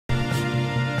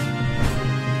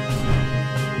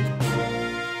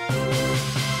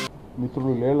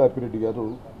మిత్రులు లేళ్ల అప్పిరెడ్డి గారు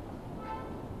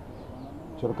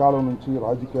చిరకాలం నుంచి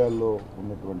రాజకీయాల్లో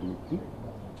ఉన్నటువంటి వ్యక్తి.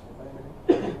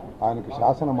 ఆయనకి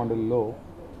శాసన మండలిలో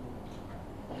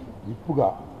విప్పుగా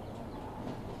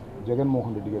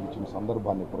జగన్మోహన్ రెడ్డి గారు ఇచ్చిన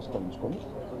సందర్భాన్ని పురస్కరించుకొని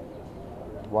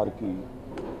వారికి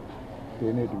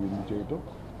తేనేటి విందు చేయటం,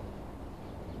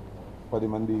 10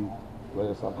 మంది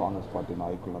వైఎస్ఆర్ కాంగ్రెస్ పార్టీ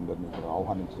నాయకులందరినీ కూడా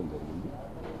ఆహ్వానించడం జరిగింది.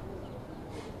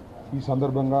 ఈ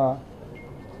సందర్భంగా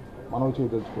మనవి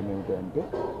చేయదలుచుకున్నది ఏమిటంటే,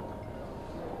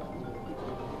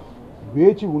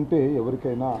 వేచి ఉంటే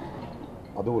ఎవరికైనా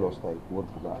పదవులు వస్తాయి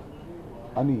ఓర్పుగా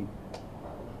అని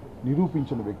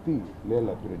నిరూపించిన వ్యక్తి లేళ్ల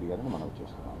అప్పిరెడ్డి గారిని మనవి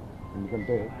చేస్తున్నాను.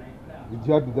 ఎందుకంటే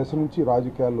విద్యార్థి దశ నుంచి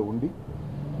రాజకీయాల్లో ఉండి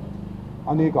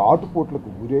అనేక ఆటుపోట్లకు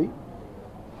గురై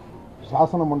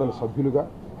శాసన మండలి సభ్యులుగా,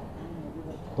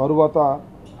 తరువాత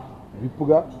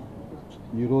విప్పుగా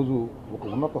ఈరోజు ఒక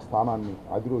ఉన్నత స్థానాన్ని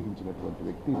అధిరోహించినటువంటి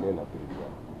వ్యక్తి లేళ్ల అప్పిరెడ్డి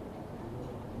గారు.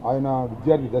 ఆయన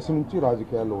విద్యార్థి దశ నుంచి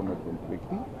రాజకీయాల్లో ఉన్నటువంటి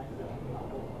వ్యక్తి.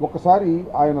 ఒకసారి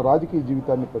ఆయన రాజకీయ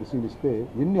జీవితాన్ని పరిశీలిస్తే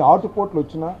ఎన్ని ఆటుపోట్లు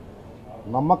వచ్చినా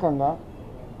నమ్మకంగా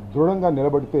దృఢంగా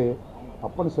నిలబడితే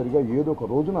తప్పనిసరిగా ఏదో ఒక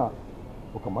రోజున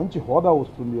ఒక మంచి హోదా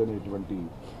వస్తుంది అనేటువంటి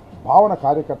భావన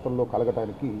కార్యకర్తల్లో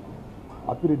కలగటానికి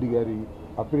అప్పిరెడ్డి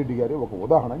గారి ఒక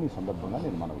ఉదాహరణ ఈ సందర్భంగా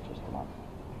నేను మనవి చేస్తున్నాను.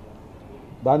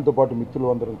 దాంతోపాటు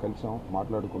మిత్రులు అందరం కలిసాం,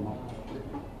 మాట్లాడుకున్నాం.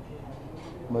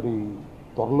 మరి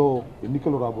త్వరలో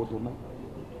ఎన్నికలు రాబోతున్నాయి.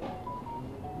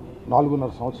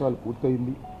 4.5 సంవత్సరాలు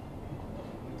పూర్తయింది.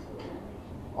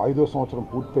 5వ సంవత్సరం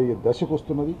పూర్తయ్యే దశకు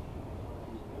వస్తున్నది.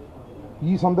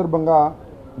 ఈ సందర్భంగా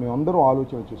మేమందరం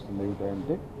ఆలోచన చేస్తుంది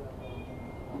ఏమిటంటే,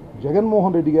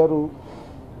 జగన్మోహన్ రెడ్డి గారు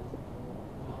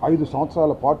 5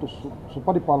 సంవత్సరాల పాటు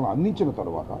సుపరిపాలన అందించిన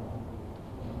తర్వాత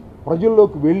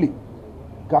ప్రజల్లోకి వెళ్ళి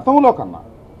గతంలో కన్నా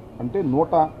అంటే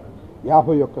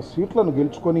 151 సీట్లను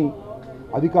గెలుచుకొని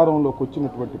అధికారంలోకి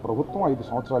వచ్చినటువంటి ప్రభుత్వం 5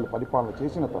 సంవత్సరాలు పరిపాలన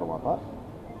చేసిన తర్వాత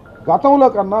గతంలో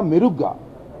కన్నా మెరుగ్గా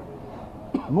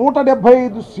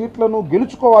 175 సీట్లను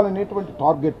గెలుచుకోవాలనేటువంటి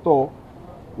టార్గెట్తో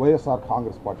వైఎస్ఆర్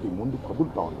కాంగ్రెస్ పార్టీ ముందు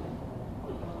కదులుతూ ఉంది.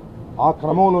 ఆ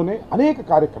క్రమంలోనే అనేక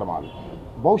కార్యక్రమాలు,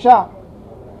 బహుశా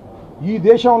ఈ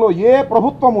దేశంలో ఏ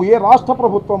ప్రభుత్వము, ఏ రాష్ట్ర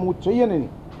ప్రభుత్వము చేయని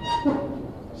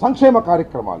సంక్షేమ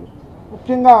కార్యక్రమాలు,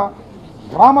 ముఖ్యంగా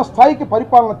గ్రామ స్థాయికి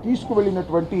పరిపాలన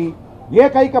తీసుకువెళ్ళినటువంటి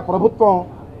ఏకైక ప్రభుత్వం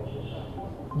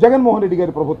జగన్మోహన్ రెడ్డి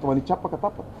గారి ప్రభుత్వం అని చెప్పక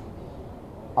తప్పదు.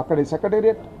 అక్కడే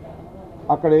సెక్రటేరియట్,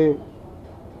 అక్కడే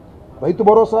రైతు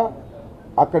భరోసా,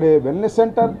 అక్కడే వెల్నెస్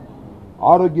సెంటర్,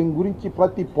 ఆరోగ్యం గురించి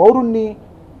ప్రతి పౌరుణ్ణి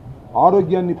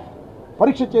ఆరోగ్యాన్ని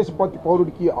పరీక్ష చేసి ప్రతి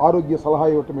పౌరుడికి ఆరోగ్య సలహా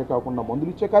ఇవ్వటమే కాకుండా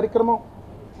మందులు ఇచ్చే కార్యక్రమం,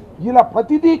 ఇలా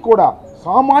ప్రతిదీ కూడా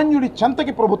సామాన్యుడి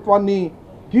చెంతకి ప్రభుత్వాన్ని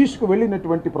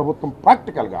తీసుకువెళ్ళినటువంటి ప్రభుత్వం.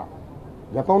 ప్రాక్టికల్గా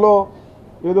గతంలో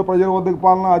ఏదో ప్రజల వద్దకు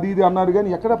పాలన అది ఇది అన్నారు, కానీ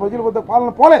ఎక్కడ ప్రజల వద్దకు పాలన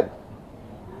పోలేదు.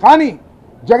 కానీ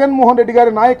జగన్మోహన్ రెడ్డి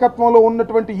గారి నాయకత్వంలో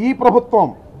ఉన్నటువంటి ఈ ప్రభుత్వం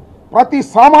ప్రతి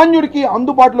సామాన్యుడికి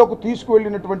అందుబాటులోకి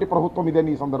తీసుకువెళ్ళినటువంటి ప్రభుత్వం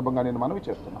ఇదని ఈ సందర్భంగా నేను మనవి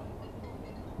చేస్తున్నాను.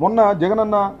 మొన్న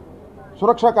జగనన్న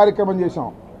సురక్షా కార్యక్రమం చేశాం.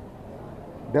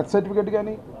 డెత్ సర్టిఫికేట్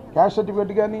కానీ, క్యాష్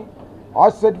సర్టిఫికేట్ కానీ,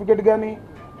 ఆస్తి సర్టిఫికేట్ కానీ,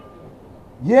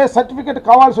 ఏ సర్టిఫికేట్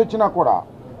కావాల్సి వచ్చినా కూడా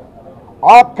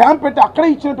ఆ క్యాంప్ పెట్టి అక్కడే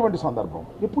ఇచ్చినటువంటి సందర్భం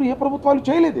ఎప్పుడు ఏ ప్రభుత్వాలు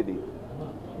చేయలేదు. ఇది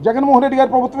జగన్మోహన్ రెడ్డి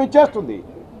గారి ప్రభుత్వం ఇచ్చేస్తుంది.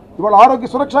 ఇవాళ ఆరోగ్య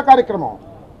సురక్షా కార్యక్రమం,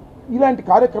 ఇలాంటి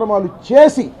కార్యక్రమాలు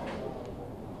చేసి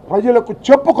ప్రజలకు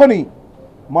చెప్పుకొని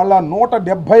మళ్ళా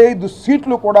 175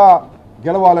 సీట్లు కూడా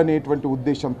గెలవాలనేటువంటి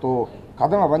ఉద్దేశంతో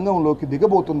కథన రంగంలోకి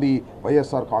దిగబోతుంది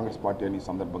వైఎస్ఆర్ కాంగ్రెస్ పార్టీ అని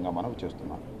సందర్భంగా మనం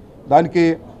చేస్తున్నాం. దానికి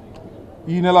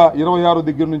ఈ నెల 26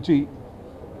 దగ్గర నుంచి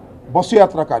బస్సు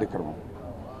యాత్ర కార్యక్రమం,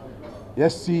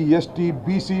 ఎస్సీ, ఎస్టీ,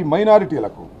 బీసీ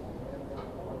మైనారిటీలకు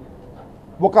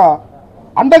ఒక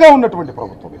అండగా ఉన్నటువంటి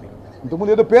ప్రభుత్వం ఇది.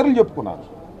 ఇంతకుముందు ఏదో పేర్లు చెప్పుకున్నారు,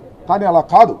 కానీ అలా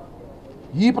కాదు.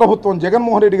 ఈ ప్రభుత్వం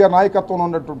జగన్మోహన్ రెడ్డి గారి నాయకత్వంలో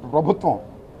ఉన్నటువంటి ప్రభుత్వం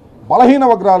బలహీన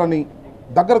వర్గాలని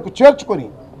దగ్గరకు చేర్చుకొని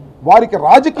వారికి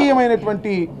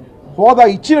రాజకీయమైనటువంటి హోదా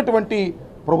ఇచ్చినటువంటి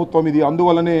ప్రభుత్వం ఇది.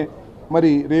 అందువల్లనే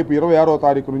మరి రేపు 26వ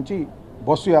తారీఖు నుంచి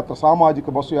బస్సు యాత్ర, సామాజిక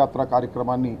బస్సు యాత్ర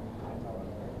కార్యక్రమాన్ని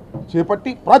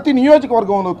చేపట్టి ప్రతి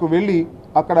నియోజకవర్గంలోకి వెళ్ళి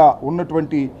అక్కడ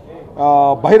ఉన్నటువంటి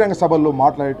బహిరంగ సభల్లో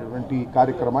మాట్లాడేటువంటి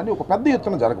కార్యక్రమాన్ని ఒక పెద్ద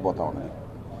ఎత్తున జరగబోతూ ఉన్నది.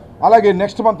 అలాగే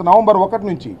నెక్స్ట్ మంత్ నవంబర్ 1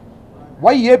 నుంచి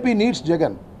వై ఏపీ నీడ్స్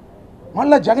జగన్.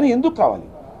 మళ్ళీ జగన్ ఎందుకు కావాలి?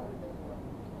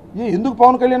 ఎందుకు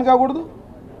పవన్ కళ్యాణ్ కాకూడదు?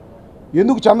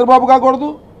 ఎందుకు చంద్రబాబు కాకూడదు?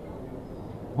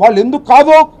 వాళ్ళు ఎందుకు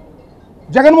కాదో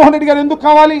జగన్మోహన్ రెడ్డి గారు ఎందుకు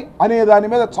కావాలి అనే దాని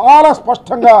మీద చాలా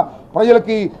స్పష్టంగా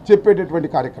ప్రజలకి చెప్పేటటువంటి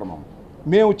కార్యక్రమం.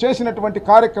 మేము చేసినటువంటి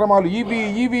కార్యక్రమాలు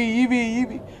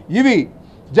ఇవి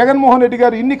జగన్మోహన్ రెడ్డి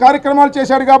గారు ఇన్ని కార్యక్రమాలు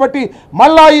చేశాడు కాబట్టి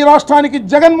మళ్ళా ఈ రాష్ట్రానికి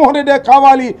జగన్మోహన్ రెడ్డి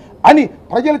కావాలి అని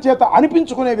ప్రజల చేత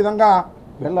అనిపించుకునే విధంగా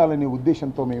వెళ్ళాలనే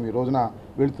ఉద్దేశంతో మేము ఈ రోజున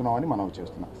వెళుతున్నామని మనం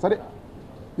చేస్తున్నాం. సరే,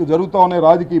 ఇది జరుగుతూ ఉన్నాయి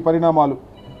రాజకీయ పరిణామాలు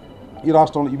ఈ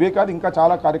రాష్ట్రంలో. ఇవే కాదు, ఇంకా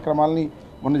చాలా కార్యక్రమాలని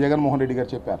మొన్న జగన్మోహన్ రెడ్డి గారు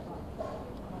చెప్పారు.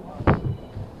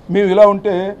 మేము ఇలా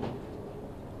ఉంటే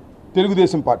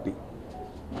తెలుగుదేశం పార్టీ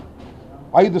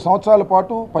 5 సంవత్సరాల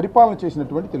పాటు పరిపాలన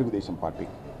చేసినటువంటి తెలుగుదేశం పార్టీ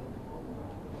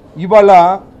ఇవాళ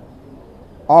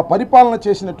ఆ పరిపాలన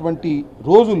చేసినటువంటి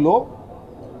రోజుల్లో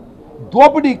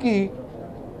దోపిడీకి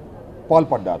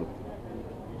పాల్పడ్డారు.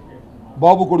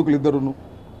 బాబు కొడుకులు ఇద్దరును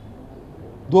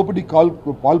దోపిడీ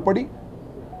పాల్పడి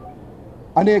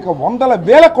అనేక వందల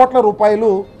వేల కోట్ల రూపాయలు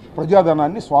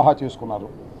ప్రజాధనాన్ని స్వాహా చేసుకున్నారు.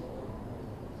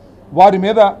 వారి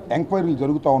మీద ఎంక్వైరీలు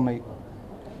జరుగుతూ ఉన్నాయి,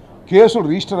 కేసులు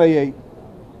రిజిస్టర్ అయ్యాయి.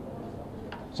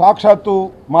 సాక్షాత్తు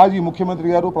మాజీ ముఖ్యమంత్రి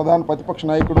గారు, ప్రధాన ప్రతిపక్ష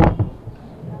నాయకుడు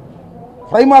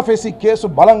ప్రైమా ఫేసీ కేసు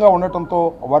బలంగా ఉండటంతో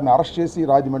వారిని అరెస్ట్ చేసి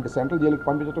రాజమండ్రి సెంట్రల్ జైలుకి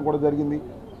పంపించడం కూడా జరిగింది.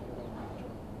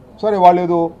 సరే, వాళ్ళు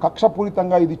ఏదో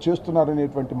కక్షపూరితంగా ఇది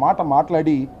చేస్తున్నారనేటువంటి మాట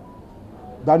మాట్లాడి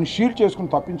దాన్ని షీల్డ్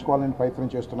చేసుకుని తప్పించుకోవాలని ప్రయత్నం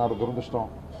చేస్తున్నారు. దురదృష్టం,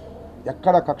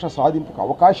 ఎక్కడ కక్ష సాధింపుకు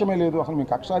అవకాశమే లేదు. అసలు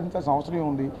మేము కక్ష సాధించాల్సిన అవసరం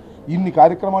ఉంది. ఇన్ని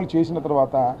కార్యక్రమాలు చేసిన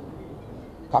తర్వాత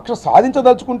కక్ష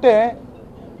సాధించదలుచుకుంటే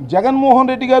జగన్మోహన్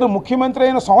రెడ్డి గారు ముఖ్యమంత్రి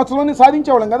అయిన సంవత్సరంలోనే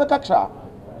సాధించేవాళ్ళం కదా కక్ష.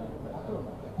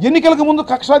 ఎన్నికలకు ముందు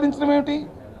కక్ష సాధించడం ఏమిటి?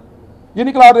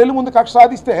 ఎన్నికలు 6 ఏళ్ళ ముందు కక్ష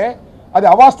సాధిస్తే అది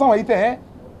అవాస్తవం అయితే,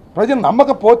 ప్రజలు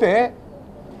నమ్మకపోతే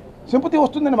సింపతి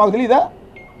వస్తుందని మాకు తెలీదా?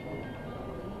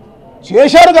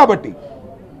 చేశారు కాబట్టి,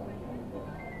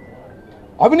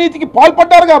 అవినీతికి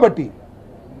పాల్పడ్డారు కాబట్టి,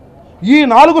 ఈ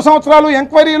 4 సంవత్సరాలు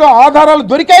ఎంక్వైరీలో ఆధారాలు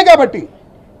దొరికాయి కాబట్టి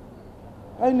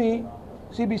ఆయన్ని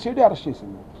సిబిసిఐడి అరెస్ట్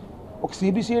చేసింది. ఒక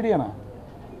సిబిసిఐడి అనా?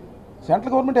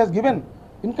 Central government has given,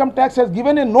 income tax has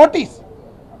given a notice.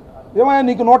 ఏమైనా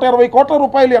నీకు 120 కోట్ల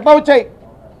రూపాయలు ఎట్లా వచ్చాయి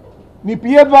నీ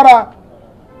పిఏ ద్వారా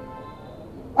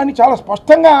అని చాలా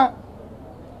స్పష్టంగా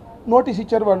నోటీస్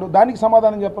ఇచ్చారు వాళ్ళు. దానికి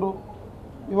సమాధానం చెప్పరు.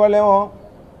 ఇవాళేమో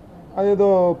అదేదో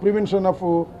prevention of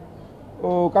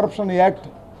corruption act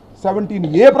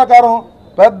 17A ప్రకారం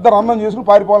పెద్ద రంధం చేసుకుని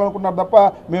పారిపోవాలనుకుంటున్నారు తప్ప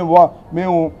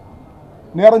మేము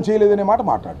నేరం చేయలేదనే మాట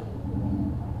మాట్లాడు.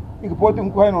 ఇంక పోతే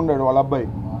ఇంకో ఆయన ఉన్నాడు, వాళ్ళ అబ్బాయి.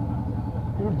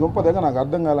 వీడు దుంపదగా నాకు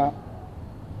అర్థం కాల.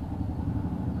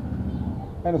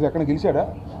 ఆయన ఎక్కడ గెలిచాడా?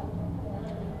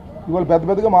 ఇవాళ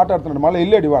పెద్దగా మాట్లాడుతున్నాడు. మళ్ళీ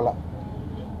వెళ్ళాడు. ఇవాళ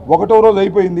 1వ రోజు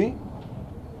అయిపోయింది,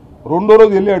 2వ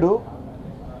రోజు వెళ్ళాడు.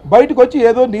 బయటకు వచ్చి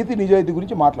ఏదో నీతి నిజాయితీ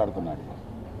గురించి మాట్లాడుతున్నాడు.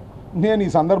 నేను ఈ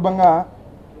సందర్భంగా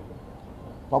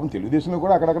పాపం తెలుగుదేశంలో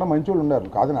కూడా అక్కడక్కడ మంచోళ్ళు ఉన్నారు,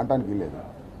 కాదని అంటానికి వెళ్ళలేదు.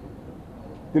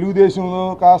 తెలుగుదేశంలో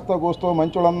కాస్త కోస్తో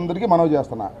మంచోళ్ళందరికీ మనవి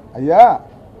చేస్తున్నా, అయ్యా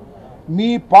మీ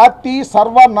పార్టీ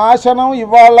సర్వనాశనం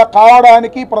ఇవాళ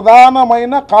కావడానికి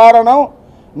ప్రధానమైన కారణం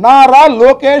నారా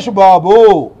లోకేష్ బాబు.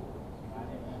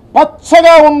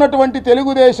 పచ్చగా ఉన్నటువంటి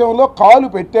తెలుగుదేశంలో కాలు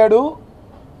పెట్టాడు,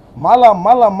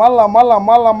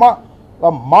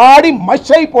 మాడి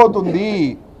మష్ అయిపోతుంది.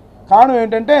 కారణం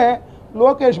ఏంటంటే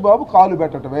లోకేష్ బాబు కాలు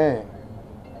పెట్టడమే.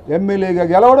 ఎమ్మెల్యేగా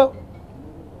గెలవడు,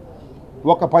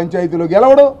 ఒక పంచాయతీలో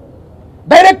గెలవడు,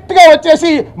 డైరెక్ట్గా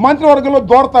వచ్చేసి మంత్రివర్గంలో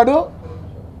దూరతాడు,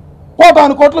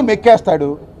 కోటాను కోట్లు మెక్కేస్తాడు.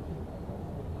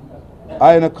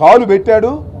 ఆయన కాలు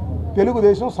పెట్టాడు,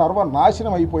 తెలుగుదేశం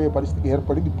సర్వనాశనం అయిపోయే పరిస్థితి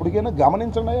ఏర్పడింది. ఇప్పటికైనా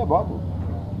గమనించండి అయ్యా బాబు,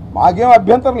 మాకేం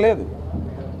అభ్యంతరం లేదు.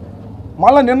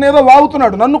 మళ్ళీ నిన్నేదో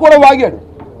వాగుతున్నాడు, నన్ను కూడా వాగాడు.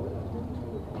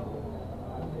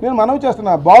 నేను మనవి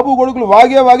చేస్తున్నా, బాబు కొడుకులు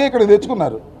వాగే ఇక్కడ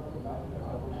తెచ్చుకున్నారు.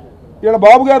 ఇక్కడ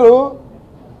బాబు గారు,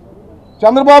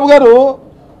 చంద్రబాబు గారు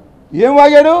ఏం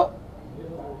వాగాడు?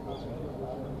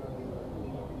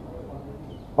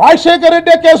 రాజశేఖర్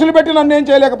రెడ్డి కేసులు పెట్టి నన్ను ఏం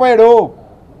చేయలేకపోయాడు,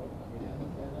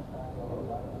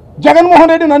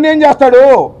 జగన్మోహన్ రెడ్డి నన్ను ఏం చేస్తాడు,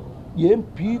 ఏం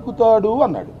పీకుతాడు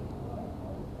అన్నాడు.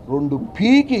 2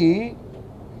 పీకి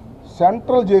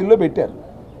సెంట్రల్ జైల్లో పెట్టారు.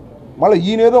 మళ్ళీ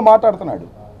ఈయనేదో మాట్లాడుతున్నాడు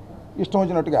ఇష్టం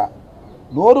వచ్చినట్టుగా.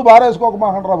 నోరు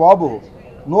బారేసుకోకమాకండ్రా బాబు,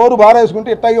 నోరు బారేసుకుంటే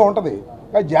ఇట్టాగే ఉంటుంది.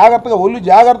 కానీ జాగ్రత్తగా ఒళ్ళు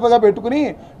జాగ్రత్తగా పెట్టుకుని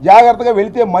జాగ్రత్తగా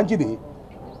వెళితే మంచిది.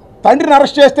 తండ్రిని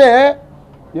అరెస్ట్ చేస్తే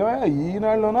ఏమైనా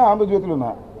ఈనాడులోనా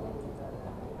ఆంధ్రజ్యోతిలోనా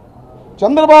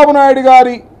చంద్రబాబు నాయుడు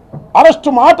గారి అరెస్టు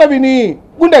మాట విని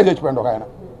గుండె చచ్చిపోయాడు ఒక ఆయన.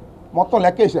 మొత్తం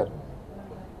లెక్కేశారు,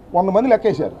 100 మంది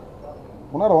లెక్కేశారు.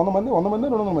 ఉన్నారు 100 మంది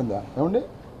 200 మంది ఏమండి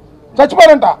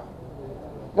చచ్చిపోయారంట.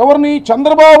 ఎవరిని?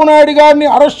 చంద్రబాబు నాయుడు గారిని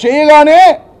అరెస్ట్ చేయగానే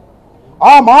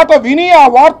ఆ మాట విని, ఆ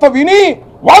వార్త విని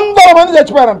 100 మంది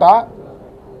చచ్చిపోయారంట.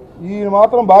 ఈయన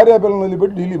మాత్రం భార్య పిల్లలు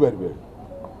వదిలిపెట్టి ఢిల్లీ పారిపోయాడు.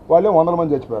 వాళ్ళే 100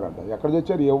 మంది చచ్చిపోయారంట. ఎక్కడ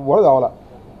చచ్చారు ఎవరు కావాలా?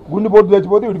 గుండెపోటు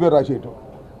చచ్చిపోతే వీడి పేరు రాసేయటం.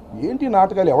 ఏంటి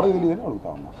నాటకాలు ఎవరికి తెలియదని అడుగుతా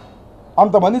ఉన్నా.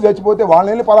 అంతమంది చచ్చిపోతే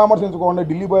వాళ్ళని పరామర్శించుకోండి.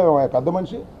 ఢిల్లీ పోయే పెద్ద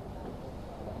మనిషి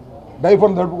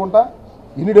డైఫోన్ తడుపుకుంటా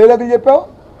ఇన్ని డైలాగులు చెప్పావు.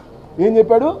 ఏం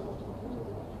చెప్పాడు?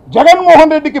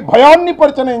 జగన్మోహన్ రెడ్డికి భయాన్ని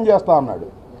పరిచయం చేస్తా అన్నాడు.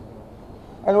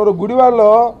 ఆయన ఒక గుడివాడలో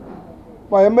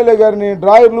మా ఎమ్మెల్యే గారిని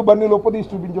డ్రాయర్లు బన్నీలు ఒప్పదీసి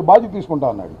చూపించే బాధ్యత తీసుకుంటా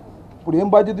అన్నాడు. ఇప్పుడు ఏం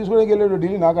బాధ్యత తీసుకోవడానికి వెళ్ళాడు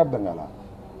ఢిల్లీ నాకు అర్థం కాల.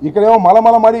 ఇక్కడేమో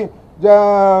మలమలమడి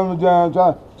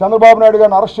చంద్రబాబు నాయుడు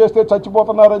గారిని అరెస్ట్ చేస్తే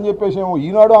చచ్చిపోతున్నారని చెప్పేసి ఏమో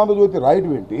ఈనాడు ఆంధ్రజ్యోతి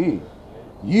రాయటం ఏంటి,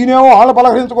 ఈయనేమో వాళ్ళని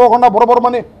పలకరించుకోకుండా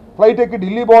బురబురమని ఫ్లైట్ ఎక్కి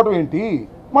ఢిల్లీ పోవడం ఏంటి,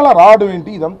 మళ్ళీ రావడం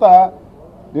ఏంటి, ఇదంతా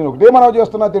నేను ఒకటే మనవి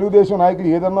చేస్తున్నా. తెలుగుదేశం నాయకులు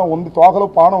ఏదన్నా ఉంది, తోకలో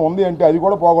పానం ఉంది అంటే అది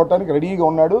కూడా పోగొట్టడానికి రెడీగా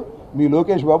ఉన్నాడు మీ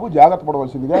లోకేష్ బాబు. జాగ్రత్త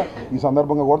పడవలసిందిగా ఈ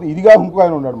సందర్భంగా కూడా. ఇదిగా ఇంకో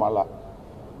ఆయన ఉన్నాడు మళ్ళా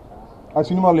ఆ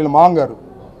సినిమాలో నేను మాంగారు,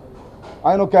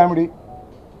 ఆయన ఒక కామెడీ,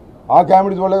 ఆ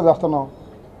కామెడీ చూడలేక చేస్తున్నాం.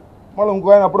 మళ్ళీ ఇంకో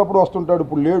ఆయన అప్పుడప్పుడు వస్తుంటాడు,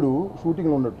 ఇప్పుడు లేడు,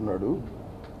 షూటింగ్లో ఉన్నట్టున్నాడు,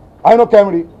 ఆయన ఒక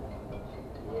కామెడీ.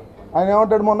 ఆయన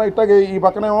ఏమంటాడు, మొన్న ఇట్లాగే ఈ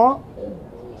పక్కనేమో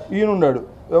ఈయన ఉన్నాడు,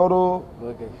 ఎవరు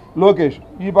లోకేష్,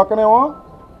 ఈ పక్కనేమో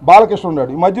బాలకృష్ణ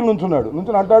ఉన్నాడు, ఈ మధ్యలో నుంచున్నాడు,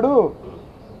 నుంచుని అంటాడు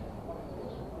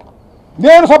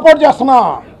నేను సపోర్ట్ చేస్తున్నా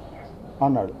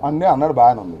అన్నాడు. అన్నాడు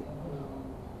బాగానే ఉంది.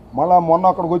 మళ్ళీ మొన్న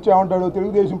అక్కడికి వచ్చి ఏమంటాడు,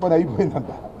 తెలుగుదేశం పని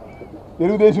అయిపోయిందంట,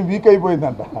 తెలుగుదేశం వీక్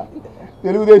అయిపోయిందంట,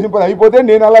 తెలుగుదేశం పని అయిపోతే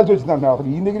నేను వెళ్ళాల్సి వచ్చిందంట. అసలు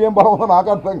ఈ దగ్గర ఏం బలం ఉందో నాకు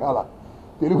అర్థం కాల.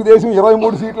 తెలుగుదేశం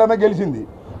 23 సీట్లన్నా గెలిచింది,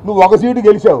 నువ్వు ఒక సీటు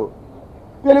గెలిచావు,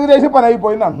 తెలుగుదేశం పని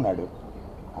అయిపోయింది అంటున్నాడు.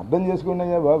 అర్థం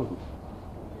చేసుకున్నాయా బాబు,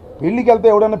 పెళ్ళికి వెళ్తే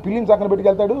ఎవడన్నా పిల్లిని చక్కన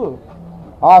పెట్టుకెళ్తాడు?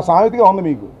 ఆ సామెతగా ఉంది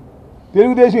మీకు.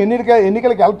 తెలుగుదేశం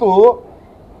ఎన్నికలకు వెళ్తూ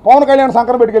పవన్ కళ్యాణ్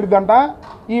సంకరం పెట్టుకెళ్ళిద్దంట.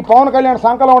 ఈ పవన్ కళ్యాణ్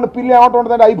సంకలో ఉన్న పిల్లి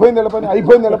ఏమంటుంటుందంటే అయిపోయింది వెళ్ళిపోయింది,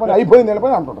 అయిపోయింది వెళ్ళిపోయింది, అయిపోయింది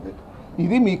వెళ్ళిపోయింది అంటుంటుంది.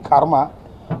 ఇది మీ కర్మ.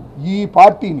 ఈ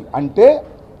పార్టీని అంటే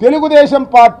తెలుగుదేశం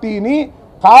పార్టీని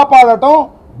కాపాడటం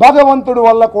భగవంతుడి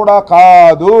వల్ల కూడా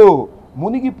కాదు,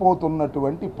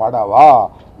 మునిగిపోతున్నటువంటి పడవ.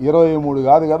 23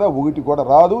 కాదు కదా, 1 కూడా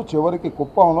రాదు. చివరికి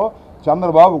కుప్పంలో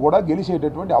చంద్రబాబు కూడా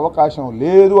గెలిచేటటువంటి అవకాశం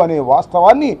లేదు అనే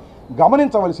వాస్తవాన్ని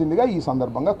గమనించవలసిందిగా ఈ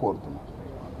సందర్భంగా కోరుతున్నాను.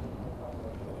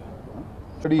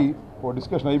 ఓ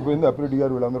డిస్కషన్ అయిపోయింది, అప్పిరెడ్డి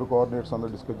గారు వీళ్ళందరూ కోఆర్డినేటర్స్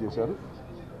అందరూ డిస్కస్ చేశారు.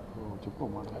 చెప్పు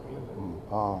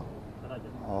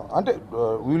అంటే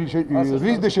will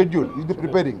reach the schedule is the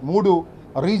preparing. 3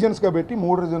 రీజన్స్గా పెట్టి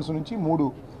 3 రీజన్స్ నుంచి 3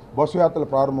 బస్సు యాత్రలు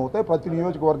ప్రారంభమవుతాయి. ప్రతి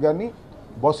నియోజకవర్గాన్ని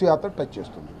బస్సు యాత్ర టచ్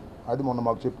చేస్తుంది. అది మొన్న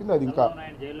మాకు చెప్పింది. అది ఇంకా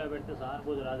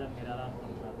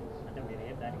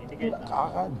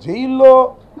జైల్లో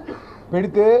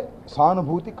పెడితే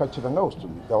సానుభూతి ఖచ్చితంగా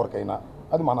వస్తుంది ఎవరికైనా,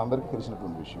 అది మనందరికీ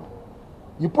తెలిసినటువంటి విషయం.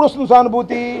 ఇప్పుడు వస్తుంది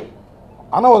సానుభూతి,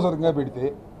 అనవసరంగా పెడితే,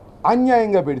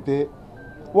 అన్యాయంగా పెడితే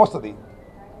వస్తుంది.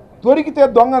 దొరికితే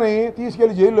దొంగని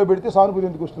తీసుకెళ్లి జైల్లో పెడితే సానుభూతి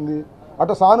ఎందుకు వస్తుంది?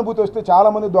 అట్లా సానుభూతి వస్తే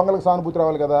చాలామంది దొంగలకు సానుభూతి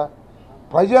రావాలి కదా.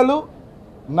 ప్రజలు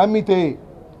నమ్మితే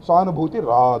సానుభూతి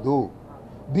రాదు.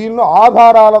 దీనిలో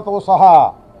ఆధారాలతో సహా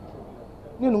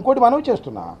నేను ఇంకోటి మనవి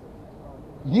చేస్తున్నా.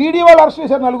 ఈడీ వాళ్ళు అరెస్ట్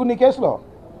చేశారు 4 కేసులో.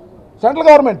 Central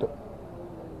government,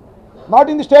 not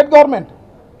in the state government.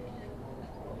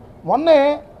 మొన్నే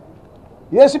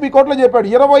ఏసీబీ కోర్టులో చెప్పాడు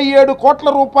 27 కోట్ల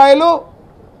రూపాయలు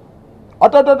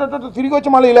అటు తిరిగి వచ్చి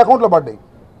మళ్ళీ వీళ్ళ అకౌంట్లో పడ్డాయి.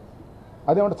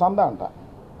 అదేమంటే చందా అంట.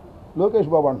 లోకేష్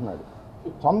బాబు అంటున్నాడు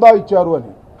చందా ఇచ్చారు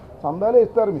అని. చందాలే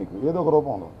ఇస్తారు మీకు ఏదో ఒక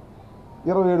రూపంలో.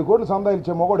 27 కోట్లు చందా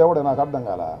ఇచ్చే మొగోడు ఎవడే నాకు అర్థం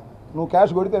కాల. నువ్వు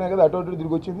క్యాష్ కొడితేనే కదా అటు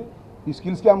తిరిగి వచ్చింది. ఈ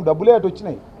స్కిల్ స్కామ్ డబ్బులే అటు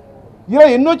వచ్చినాయి. ఇలా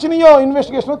ఎన్ని వచ్చినాయో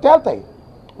ఇన్వెస్టిగేషన్ తేల్తాయి.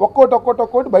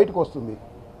 ఒక్కోటి బయటకు వస్తుంది.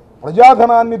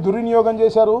 ప్రజాధనాన్ని దుర్వినియోగం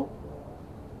చేశారు,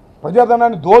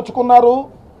 ప్రజాధనాన్ని దోచుకున్నారు.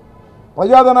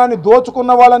 ప్రజాధనాన్ని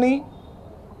దోచుకున్న వాళ్ళని,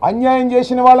 అన్యాయం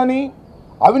చేసిన వాళ్ళని,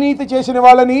 అవినీతి చేసిన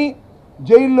వాళ్ళని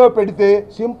జైల్లో పెడితే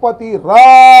సింపతి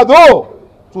రాదు.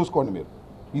 చూసుకోండి మీరు.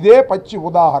 ఇదే పచ్చి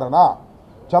ఉదాహరణ.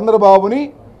 చంద్రబాబుని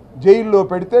జైల్లో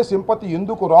పెడితే సింపతి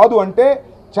ఎందుకు రాదు అంటే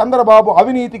చంద్రబాబు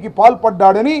అవినీతికి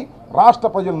పాల్పడ్డాడని రాష్ట్ర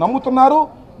ప్రజలు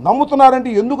నమ్ముతున్నారంటే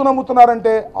ఎందుకు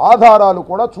నమ్ముతున్నారంటే ఆధారాలు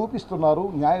కూడా చూపిస్తున్నారు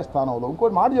న్యాయస్థానంలో.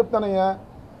 ఇంకోటి మాట చెప్తానయ్యా,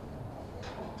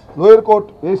 lower court,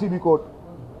 ACB court,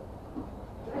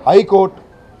 high court,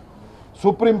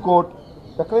 supreme court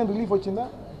ఎక్కడైనా రిలీఫ్ వచ్చిందా?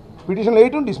 పిటిషన్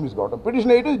 8 డిస్మిస్ కావడం,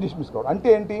 పిటిషన్ 8 డిస్మిస్ కావడం అంటే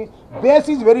ఏంటి? Base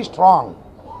is very strong.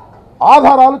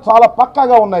 ఆధారాలు చాలా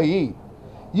పక్కాగా ఉన్నాయి.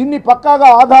 ఇన్ని పక్కాగా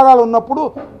ఆధారాలు ఉన్నప్పుడు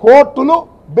కోర్టులు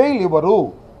బెయిల్ ఇవ్వరు.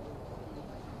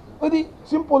 ఇది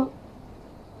సింపుల్.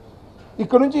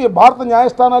 ఇక్కడ నుంచి భారత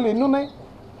న్యాయస్థానాలు ఎన్ని ఉన్నాయి?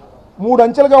 3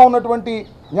 అంచెలుగా ఉన్నటువంటి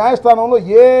న్యాయస్థానంలో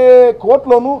ఏ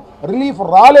కోర్టులోనూ రిలీఫ్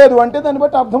రాలేదు అంటే దాన్ని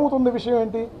బట్టి అర్థమవుతుంది విషయం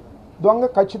ఏంటి? దొంగ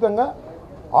ఖచ్చితంగా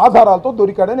ఆధారాలతో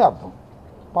దొరికాడని అర్థం.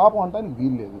 పాపం అంటానికి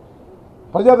వీల్లేదు.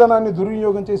 ప్రజాధనాన్ని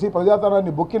దుర్వినియోగం చేసి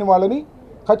ప్రజాధనాన్ని బొక్కిన వాళ్ళని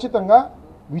ఖచ్చితంగా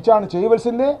విచారణ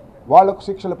చేయవలసిందే, వాళ్లకు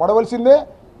శిక్షలు పడవలసిందే.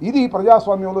 ఇది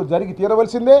ప్రజాస్వామ్యంలో జరిగి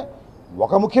తీరవలసిందే.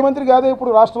 ఒక ముఖ్యమంత్రి కాదే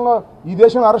ఇప్పుడు రాష్ట్రంలో ఈ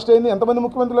దేశంలో అరెస్ట్ అయింది. ఎంతమంది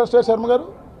ముఖ్యమంత్రులు అరెస్ట్ అయ్యారు శర్మ గారు?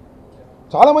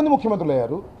 చాలామంది ముఖ్యమంత్రులు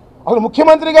అయ్యారు. అసలు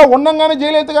ముఖ్యమంత్రిగా ఉండంగానే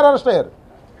జయలలిత గారు అరెస్ట్ అయ్యారు.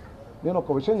 నేను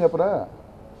ఒక విషయం చెప్పరా,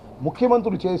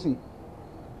 ముఖ్యమంత్రులు చేసి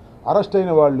అరెస్ట్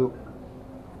అయిన వాళ్ళు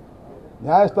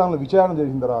న్యాయస్థానంలో విచారణ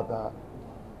జరిగిన తర్వాత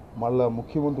మళ్ళీ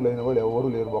ముఖ్యమంత్రులైన వాళ్ళు ఎవరు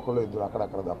లేరు, ఒకళ్ళు ఇద్దరు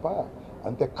అక్కడక్కడ తప్ప.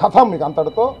 అంతే, కథం. మీకు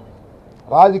అంతటితో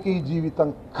రాజకీయ జీవితం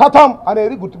కథం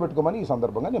అనేది గుర్తుపెట్టుకోమని ఈ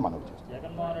సందర్భంగా నేను మనవి చేస్తాను.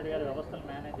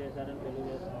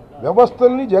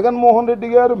 వ్యవస్థల్ని జగన్మోహన్ రెడ్డి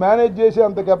గారు మేనేజ్ చేసే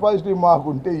అంత కెపాసిటీ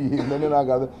మాకుంటే ఏంటని నాకు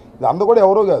కాదు, ఇది అంద కూడా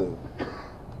ఎవరో కాదు.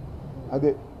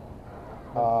 అదే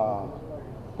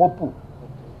పప్పు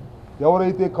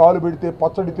ఎవరైతే కాలు పెడితే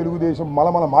పచ్చడి తెలుగుదేశం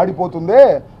మలమల మాడిపోతుందే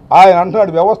ఆయన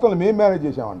అంటున్నాడు వ్యవస్థలను మేము మేనేజ్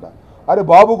చేసామంట. అరే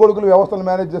బాబు కొడుకులు వ్యవస్థలు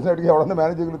మేనేజ్ చేసినట్టుగా ఎవడన్నా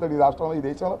మేనేజ్ చేయగలుగుతాడు ఈ రాష్ట్రంలో, ఈ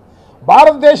దేశంలో?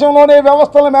 భారతదేశంలోనే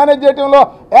వ్యవస్థలను మేనేజ్ చేయడంలో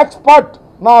ఎక్స్పర్ట్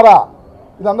నారా,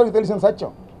 ఇది అందరికీ తెలిసిన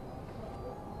సత్యం.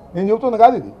 నేను చెబుతుంది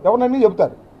కాదు, ఇది ఎవరినన్నీ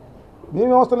చెప్తారు. మేము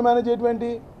వ్యవస్థలు మేనేజ్ చేయటం ఏంటి?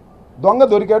 దొంగ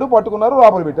దొరికాడు, పట్టుకున్నారు,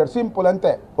 లోపల పెట్టారు, సింపుల్,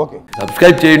 అంతే. ఓకే,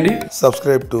 సబ్స్క్రైబ్ చేయండి.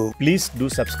 Subscribe to please do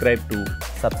subscribe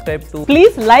to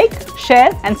please like,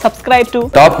 share and subscribe to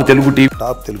top Telugu TV.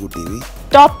 Top Telugu TV.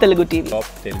 Top Telugu TV.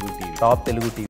 Top Telugu TV.